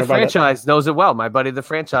 My buddy the franchise knows it well. My buddy the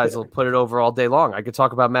franchise will put it over all day long. I could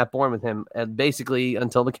talk about Matt Bourne with him and basically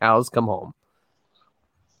until the cows come home.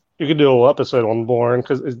 You could do a whole episode on Bourne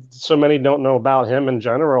because so many don't know about him in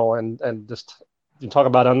general, and just you talk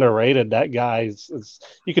about underrated. That guy is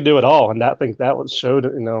you could do it all, and I think that was showed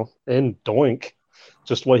in Doink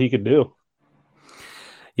just what he could do.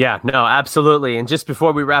 Yeah, no, absolutely. And just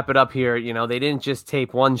before we wrap it up here, they didn't just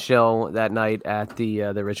tape one show that night at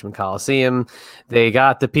the Richmond Coliseum. They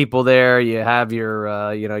got the people there. You have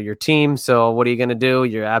your your team. So what are you going to do?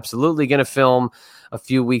 You're absolutely going to film a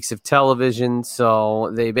few weeks of television.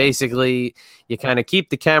 So they basically, you kind of keep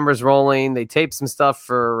the cameras rolling. They tape some stuff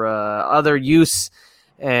for other use,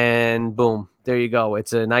 and boom, there you go.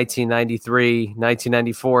 It's a 1993,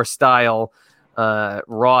 1994 style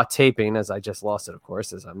Raw taping, as I just lost it, of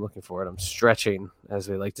course, as I'm looking for it. I'm stretching, as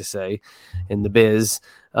we like to say in the biz.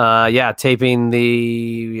 Taping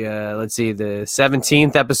the, the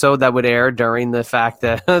 17th episode that would air during the fact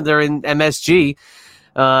that they're in MSG.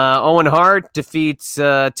 Owen Hart defeats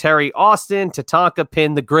Terry Austin. Tatanka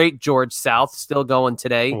pinned the great George South, still going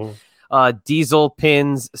today. Mm-hmm. Diesel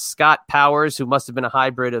pins Scott Powers, who must have been a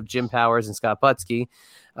hybrid of Jim Powers and Scott Putski.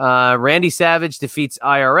 Randy Savage defeats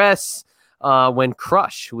IRS. When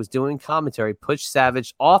Crush, who was doing commentary, pushed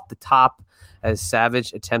Savage off the top as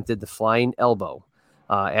Savage attempted the flying elbow.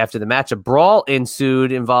 After the match, a brawl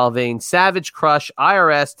ensued involving Savage, Crush,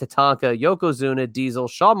 IRS, Tatanka, Yokozuna, Diesel,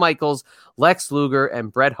 Shawn Michaels, Lex Luger,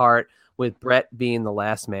 and Bret Hart, with Bret being the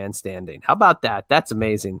last man standing. How about that? That's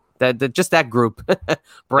amazing. Just that group. Bret.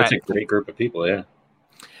 That's a great group of people, yeah.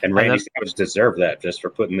 And Randy Savage deserved that just for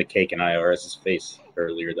putting the cake in IRS's face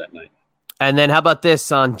earlier that night. And then how about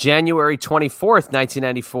this? On January 24th,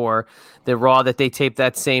 1994, the Raw that they taped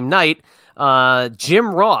that same night,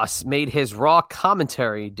 Jim Ross made his Raw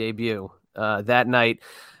commentary debut that night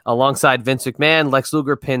alongside Vince McMahon. Lex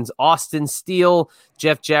Luger pins Austin Steele.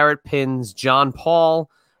 Jeff Jarrett pins John Paul.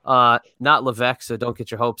 Not Levesque, so don't get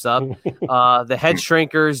your hopes up. The Head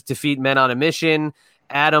Shrinkers defeat Men on a Mission.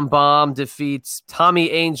 Adam Bomb defeats Tommy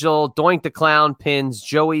Angel. Doink the Clown pins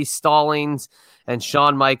Joey Stallings. And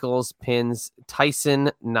Shawn Michaels pins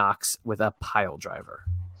Tyson Knox with a pile driver.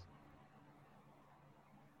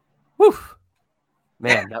 Whew.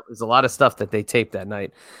 Man, that was a lot of stuff that they taped that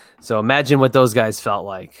night. So imagine what those guys felt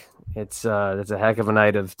like. That's a heck of a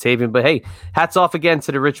night of taping. But hey, hats off again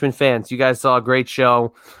to the Richmond fans. You guys saw a great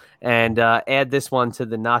show. And add this one to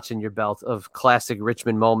the notch in your belt of classic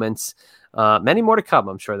Richmond moments. Many more to come,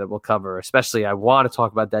 I'm sure, that we'll cover. Especially, I want to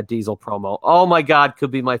talk about that Diesel promo. Oh, my God,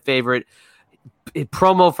 could be my favorite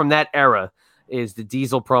promo from that era is the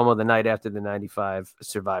Diesel promo the night after the 95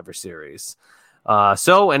 Survivor Series.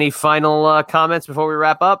 So any final comments before we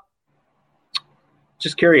wrap up?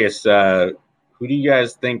 Just curious, who do you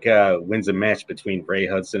guys think wins a match between Ray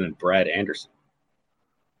Hudson and Brad Anderson?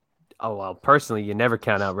 Oh, well, personally, you never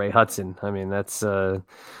count out Ray Hudson. I mean, that's a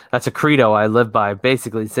credo I live by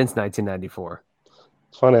basically since 1994.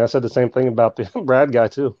 It's funny. I said the same thing about the Brad guy,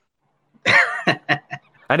 too.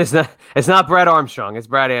 And it's not Brad Armstrong. It's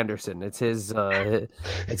Brad Anderson. It's his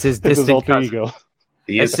distant alter ego.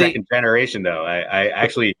 He is second generation, though. I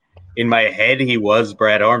actually, in my head, he was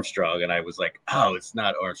Brad Armstrong, and I was like, oh, it's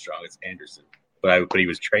not Armstrong, it's Anderson. But he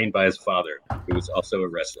was trained by his father, who was also a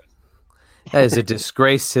wrestler. That is a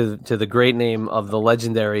disgrace to the great name of the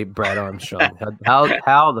legendary Brad Armstrong.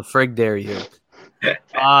 How the frig dare you?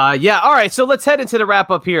 Yeah. All right. So let's head into the wrap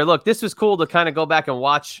up here. Look, this was cool to kind of go back and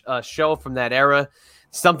watch a show from that era.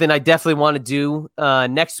 Something I definitely want to do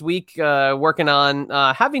next week. Working on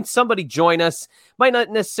having somebody join us. Might not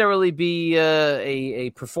necessarily be a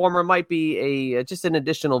performer. Might be just an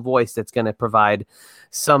additional voice that's going to provide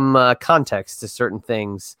some context to certain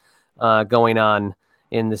things going on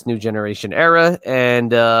in this new generation era.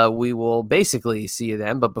 And we will basically see you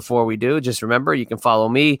then. But before we do, just remember, you can follow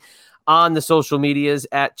me on the social medias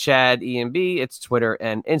at Chad EMB. It's Twitter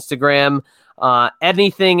and Instagram.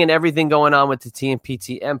 Anything and everything going on with the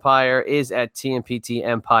TMPT Empire is at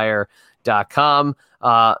tmptempire.com.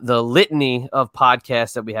 The litany of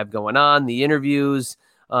podcasts that we have going on, the interviews,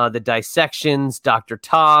 the dissections, Dr.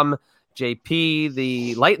 Tom, JP,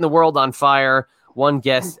 the Lighting the World on Fire, one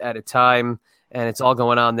guest at a time. And it's all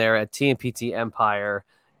going on there at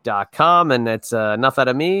tmptempire.com. And that's enough out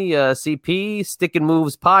of me. CP, Stick and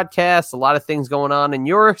Moves podcast. A lot of things going on in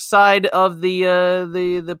your side of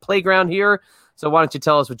the playground here. So why don't you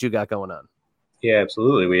tell us what you got going on? Yeah,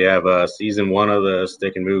 absolutely. We have season 1 of the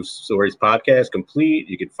Stick and Moves Stories podcast complete.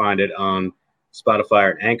 You can find it on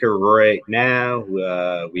Spotify and Anchor right now.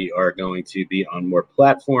 We are going to be on more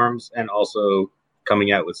platforms and also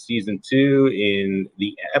coming out with season 2 in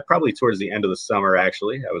the probably towards the end of the summer.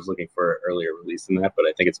 Actually, I was looking for an earlier release than that, but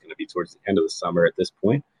I think it's going to be towards the end of the summer at this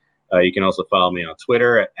point. You can also follow me on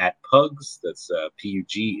Twitter at Pugs. That's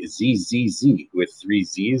PUGZZZ with 3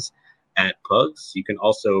 Z's at Pugs. You can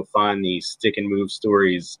also find the Stick and Move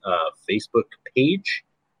Stories Facebook page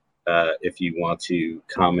if you want to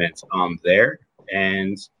comment on there.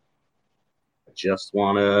 And just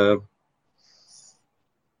want to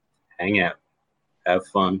hang out, have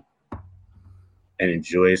fun, and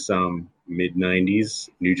enjoy some mid-90s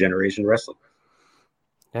New Generation wrestling.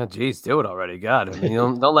 Yeah, geez, do it already. God, I mean,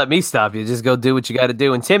 don't let me stop you. Just go do what you got to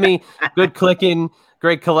do. And Timmy, good clicking,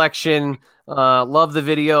 great collection. Love the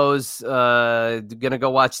videos. Gonna go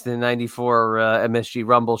watch the 94 MSG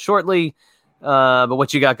Rumble shortly. But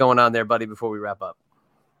what you got going on there, buddy, before we wrap up?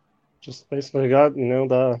 Just basically got,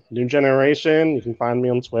 the New Generation. You can find me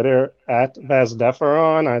on Twitter at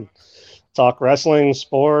VazDeferon. I talk wrestling,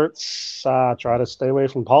 sports, try to stay away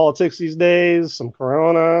from politics these days, some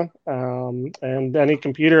Corona, and any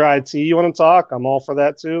computer IT you want to talk, I'm all for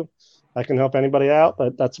that too. I can help anybody out,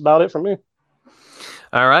 but that's about it for me.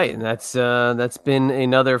 All right, and that's been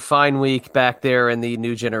another fine week back there in the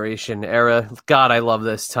New Generation era. God, I love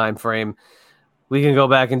this time frame. We can go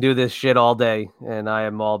back and do this shit all day, and I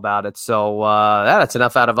am all about it. So that's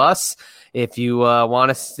enough out of us. If you want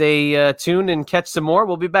to stay tuned and catch some more,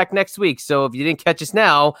 we'll be back next week. So if you didn't catch us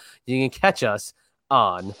now, you can catch us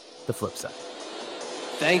on the flip side.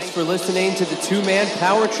 Thanks for listening to the two-man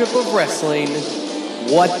power trip of wrestling.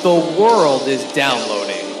 What the world is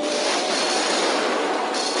downloading.